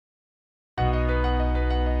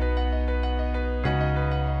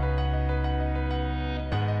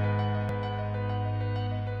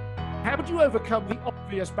how would you overcome the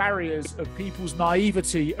obvious barriers of people's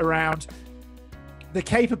naivety around the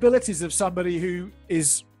capabilities of somebody who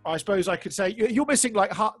is, I suppose I could say, you're missing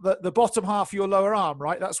like the bottom half of your lower arm,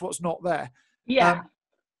 right? That's what's not there. Yeah.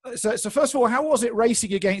 So first of all, how was it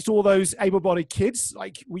racing against all those able-bodied kids?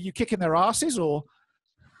 Like, were you kicking their asses or?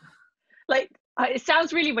 Like, it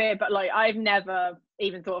sounds really weird, but like, I've never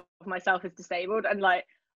even thought of myself as disabled. And like,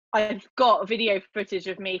 I've got video footage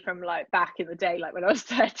of me from like back in the day, like when I was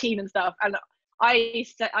 13 and stuff. And I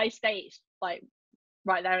stated like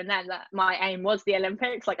right there and then that my aim was the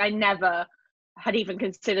Olympics. Like, I never had even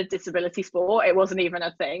considered disability sport. It wasn't even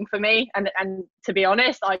a thing for me. And to be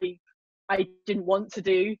honest, I didn't want to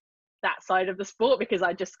do that side of the sport because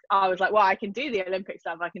I was like, well, I can do the Olympic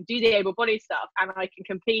stuff, I can do the able-bodied stuff, and I can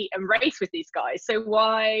compete and race with these guys. So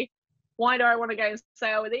why do I want to go and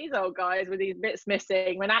sail with these old guys with these bits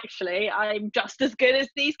missing when actually I'm just as good as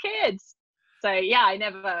these kids? So yeah,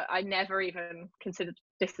 I never even considered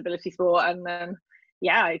disability sport. And then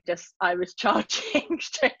yeah, I was charging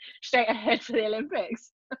straight ahead for the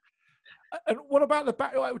Olympics. And what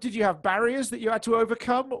about did you have barriers that you had to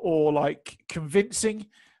overcome, or like convincing?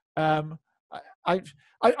 I've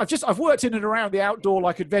worked in and around the outdoor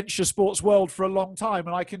like adventure sports world for a long time,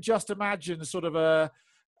 and I can just imagine sort of a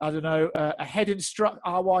head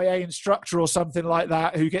RYA instructor or something like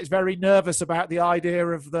that who gets very nervous about the idea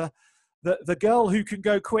of the girl who can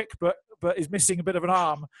go quick but is missing a bit of an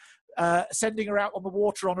arm. Sending her out on the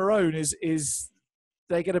water on her own is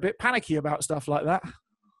they get a bit panicky about stuff like that.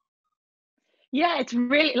 Yeah, it's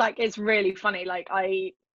really funny. Like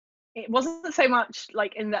it wasn't so much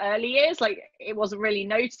like in the early years, like it wasn't really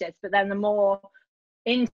noticed, but then the more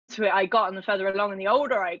into it I got and the further along and the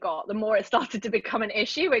older I got, the more it started to become an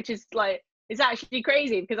issue, which is like, it's actually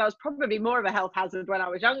crazy because I was probably more of a health hazard when I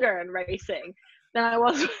was younger and racing than I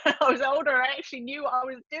was when I was older. I actually knew what I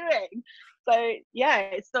was doing. So yeah,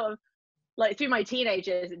 it's sort of like through my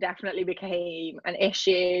teenagers, it definitely became an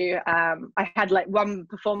issue. I had like one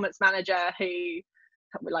performance manager who,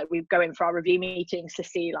 like, we'd go in for our review meetings to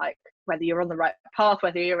see like whether you're on the right path,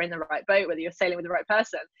 whether you're in the right boat, whether you're sailing with the right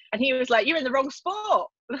person. And he was like, "You're in the wrong sport."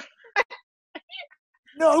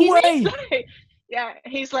 No way. Like, yeah,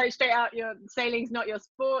 he's like, straight out, your sailing's not your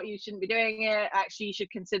sport. You shouldn't be doing it. Actually, you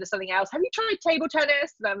should consider something else. Have you tried table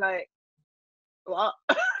tennis? And I'm like, what?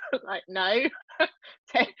 Like, no.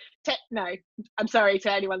 No. I'm sorry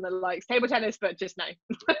to anyone that likes table tennis, but just no.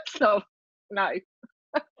 So no.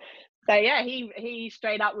 So yeah, he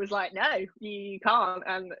straight up was like, no, you can't.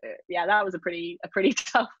 And yeah, that was a pretty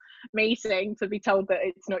tough meeting, to be told that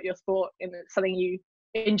it's not your sport and it's something you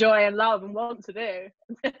enjoy and love and want to do.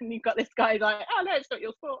 And you've got this guy like, oh no, it's not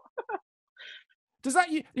your sport. Does that,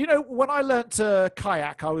 you know, when I learnt to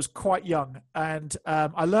kayak, I was quite young, and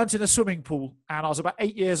I learnt in a swimming pool, and I was about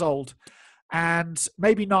 8 years old and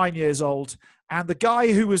maybe 9 years old. And the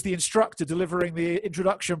guy who was the instructor delivering the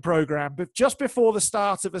introduction program, but just before the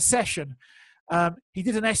start of a session, he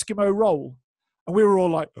did an Eskimo roll, and we were all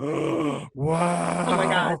like, oh, wow. Oh my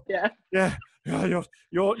God, yeah. Yeah,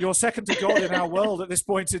 you're second to God in our world at this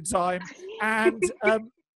point in time. And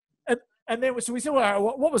then so we said, well,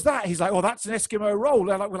 what was that? He's like, oh, that's an Eskimo roll.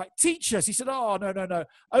 We're like, teach us. He said, oh, no.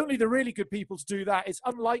 Only the really good people to do that. It's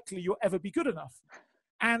unlikely you'll ever be good enough.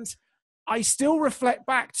 And I still reflect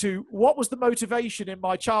back to what was the motivation in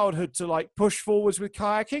my childhood to like push forwards with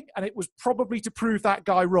kayaking. And it was probably to prove that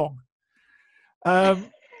guy wrong. Yeah.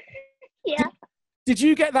 Did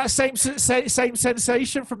you get that same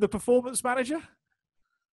sensation from the performance manager?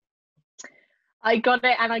 I got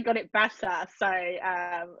it, and I got it better. So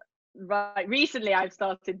right, recently I've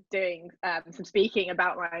started doing some speaking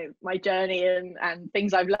about my journey and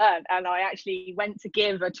things I've learned, and I actually went to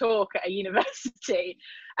give a talk at a university,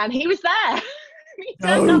 and he was there. He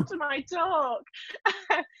turned up to my talk.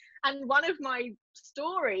 And one of my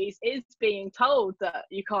stories is being told that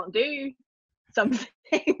you can't do something,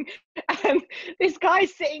 and this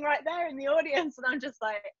guy's sitting right there in the audience, and I'm just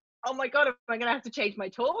like, oh my God, am I going to have to change my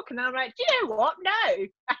talk? And then I'm like, do you know what? No,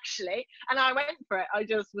 actually. And I went for it. I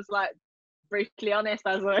just was like brutally honest,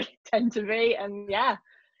 as I tend to be. And yeah,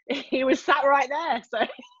 he was sat right there. So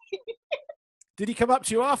did he come up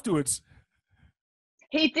to you afterwards?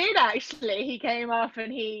 He did, actually. He came up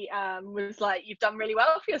and he was like, you've done really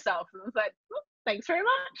well for yourself. And I was like, oh, thanks very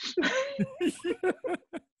much.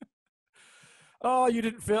 Oh, you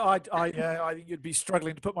didn't feel, I think you'd be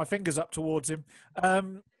struggling to put my fingers up towards him.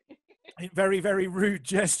 Very, very rude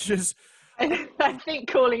gestures. I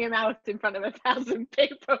think calling him out in front of 1,000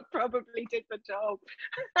 people probably did the job.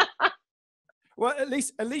 Well, at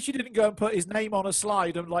least you didn't go and put his name on a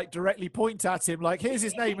slide and like directly point at him, like, here's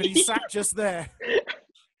his name, and he sat just there.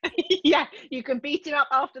 Yeah, you can beat him up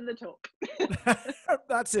after the talk.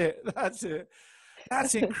 That's it.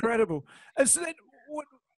 That's incredible. And so then,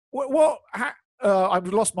 I've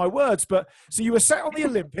lost my words, but so you were set on the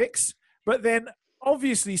Olympics, but then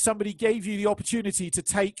obviously somebody gave you the opportunity to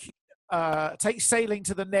take sailing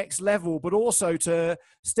to the next level, but also to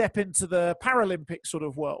step into the Paralympic sort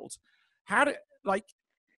of world. How did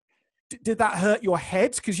that hurt your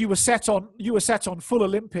head? Because you were set on full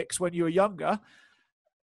Olympics when you were younger.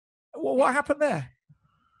 What happened there?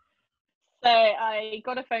 So I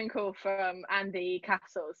got a phone call from Andy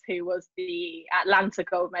Castles, who was the Atlanta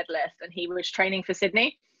gold medalist, and he was training for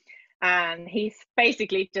Sydney. And he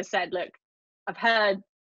basically just said, look, I've heard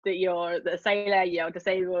that you're the sailor, you're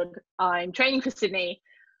disabled. I'm training for Sydney.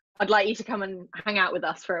 I'd like you to come and hang out with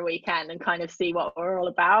us for a weekend and kind of see what we're all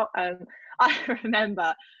about. I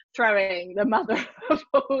remember throwing the mother of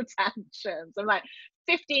all tantrums. I'm like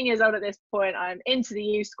 15 years old at this point. I'm into the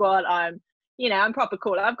U squad. I'm proper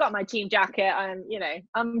cool. I've got my team jacket.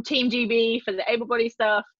 I'm team GB for the able-bodied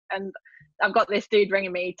stuff. And I've got this dude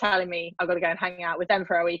ringing me, telling me I've got to go and hang out with them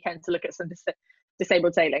for a weekend to look at some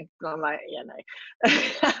disabled sailing. And I'm like, yeah,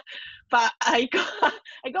 no. But I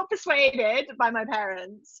got persuaded by my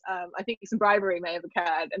parents. I think some bribery may have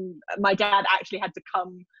occurred. And my dad actually had to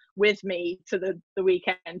come with me to the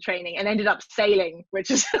weekend training and ended up sailing,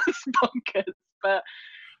 which is bonkers. But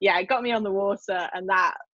yeah, it got me on the water, and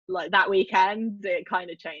that weekend, it kind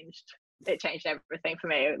of changed. It changed everything for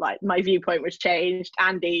me. Like, my viewpoint was changed.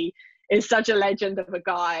 Andy is such a legend of a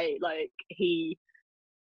guy. Like, he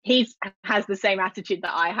has the same attitude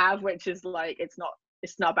that I have, which is like, it's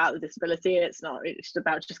not about the disability. It's just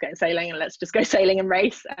about just going sailing, and let's just go sailing and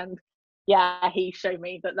race. And yeah, he showed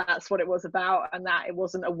me that that's what it was about, and that it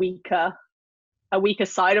wasn't a weaker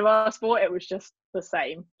side of our sport. It was just the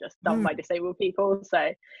same, just done by disabled people.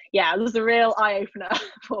 So yeah, it was a real eye-opener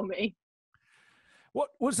for me. What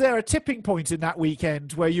was there a tipping point in that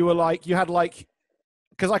weekend where you were like,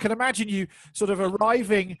 because I can imagine you sort of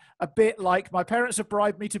arriving a bit like, my parents have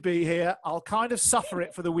bribed me to be here, I'll kind of suffer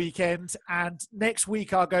it for the weekend, and next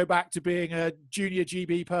week I'll go back to being a junior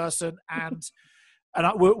GB person, and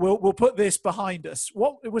we'll put this behind us.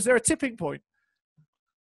 What was there a tipping point?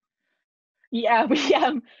 Yeah,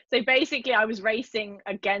 so basically I was racing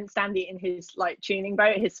against Andy in his tuning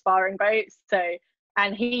boat, his sparring boat. So,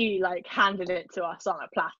 and he handed it to us on a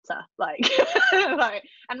platter,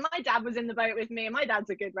 and my dad was in the boat with me, and my dad's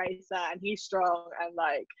a good racer and he's strong, and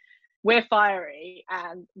we're fiery,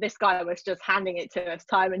 and this guy was just handing it to us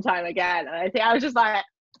time and time again. And I think I was just like,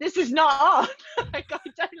 this is not on. I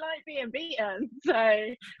don't like being beaten. So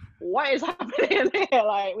what is happening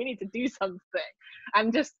here? We need to do something.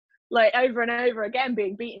 And just over and over again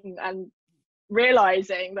being beaten, and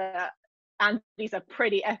realizing that Andy's a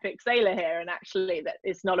pretty epic sailor here, and actually that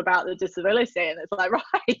it's not about the disability. And it's like, right,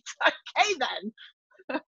 okay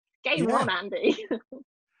then. Game on, Andy.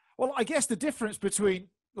 Well, I guess the difference between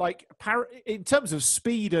in terms of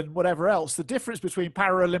speed and whatever else, the difference between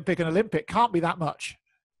Paralympic and Olympic can't be that much.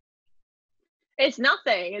 It's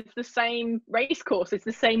nothing. It's the same race course. It's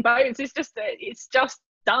the same boats. It's just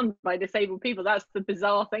done by disabled people. That's the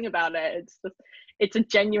bizarre thing about it. It's a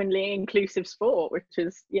genuinely inclusive sport, which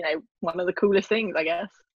is one of the coolest things, I guess.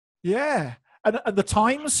 Yeah. And the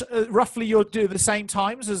times, roughly, you'll do the same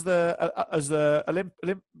times as the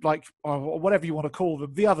or whatever you want to call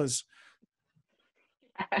them, the others.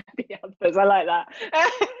 The others, I like that.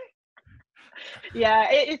 Yeah,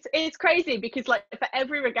 it's crazy because for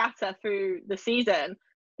every regatta through the season,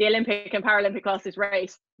 the Olympic and Paralympic classes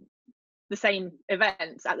race the same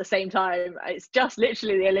events at the same time. It's just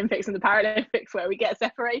literally the Olympics and the Paralympics where we get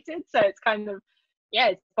separated. So it's kind of,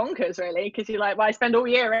 it's bonkers really, because you're like, well, I spend all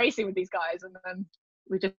year racing with these guys, and then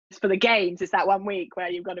we just, for the games, it's that 1 week where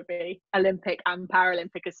you've got to be Olympic and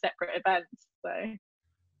Paralympic as separate events. So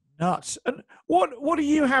nuts. And what do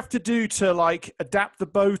you have to do to adapt the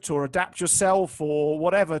boat or adapt yourself or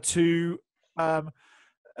whatever to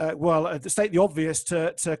to state the obvious,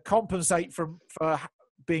 to compensate for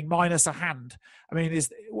being minus a hand? I mean,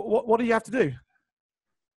 what do you have to do?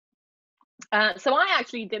 So I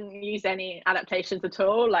actually didn't use any adaptations at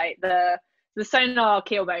all. The Sonar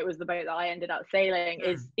keel boat was the boat that I ended up sailing.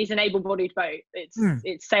 Is an able-bodied boat.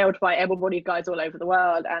 It's sailed by able-bodied guys all over the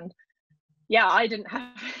world, and yeah, I didn't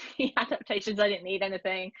have any adaptations. I didn't need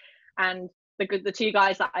anything, and the two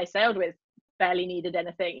guys that I sailed with barely needed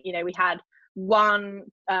anything. We had one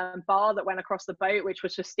bar that went across the boat, which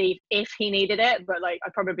was for Steve if he needed it, but I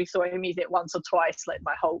probably saw him use it once or twice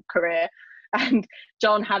my whole career. And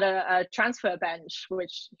John had a transfer bench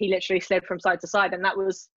which he literally slid from side to side, and that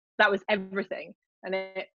was everything. And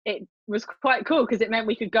it was quite cool because it meant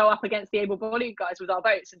we could go up against the able-bodied guys with our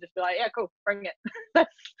boats and just be like, yeah, cool, bring it.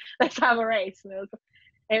 let's have a race. And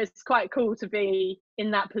it was quite cool to be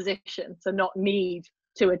in that position, to not need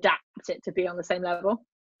to adapt it to be on the same level.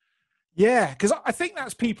 Yeah, because I think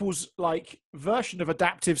that's people's like version of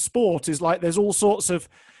adaptive sport, is like there's all sorts of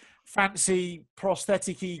fancy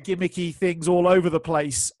prosthetic-y, gimmicky things all over the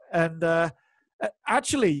place. And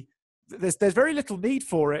actually, there's very little need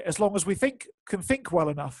for it as long as we can think well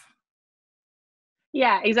enough.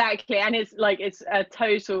 Yeah, exactly. And it's a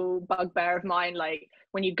total bugbear of mine. Like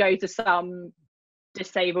when you go to some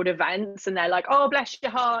disabled events and they're like, oh, bless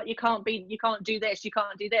your heart, you can't do this, you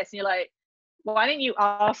can't do this. And you're like, why didn't you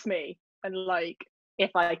ask me and like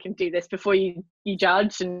if I can do this before you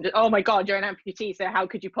judge? And oh my God, you're an amputee, so how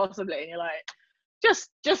could you possibly? And you're like,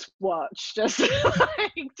 just watch, just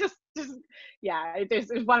yeah.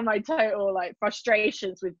 It's one of my total like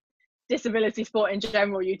frustrations with disability sport in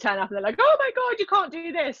general. You turn up and they're like, oh my God, you can't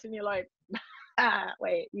do this, and you're like,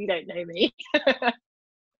 wait, you don't know me.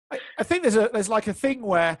 I think there's like a thing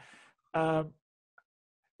where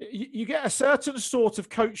you get a certain sort of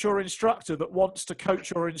coach or instructor that wants to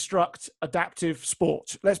coach or instruct adaptive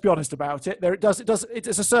sport. Let's be honest about it.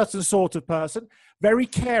 It's a certain sort of person, very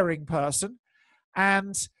caring person,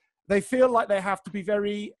 and they feel like they have to be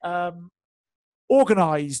very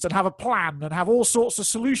organized and have a plan and have all sorts of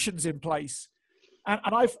solutions in place. And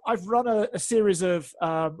I've run a series of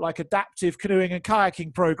like adaptive canoeing and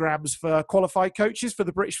kayaking programs for qualified coaches for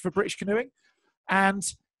British canoeing. And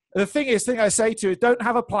the thing I say to is, don't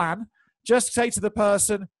have a plan. Just say to the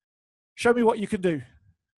person, show me what you can do.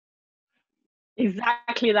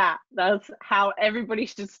 Exactly that. That's how everybody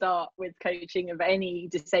should start with coaching of any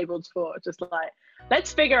disabled sport. Just like,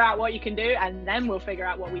 let's figure out what you can do, and then we'll figure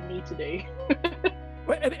out what we need to do.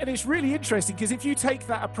 And it's really interesting because if you take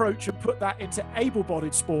that approach and put that into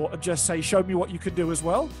able-bodied sport and just say, show me what you can do as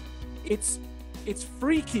well, it's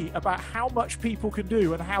freaky about how much people can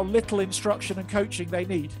do and how little instruction and coaching they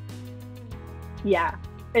need. Yeah,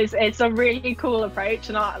 it's a really cool approach,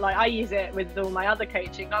 and I use it with all my other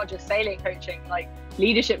coaching, not just sailing coaching, like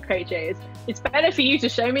leadership coaches. It's better for you to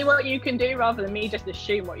show me what you can do rather than me just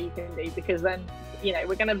assume what you can do, because then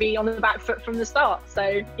we're going to be on the back foot from the start.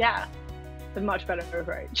 So yeah, it's a much better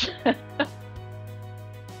approach.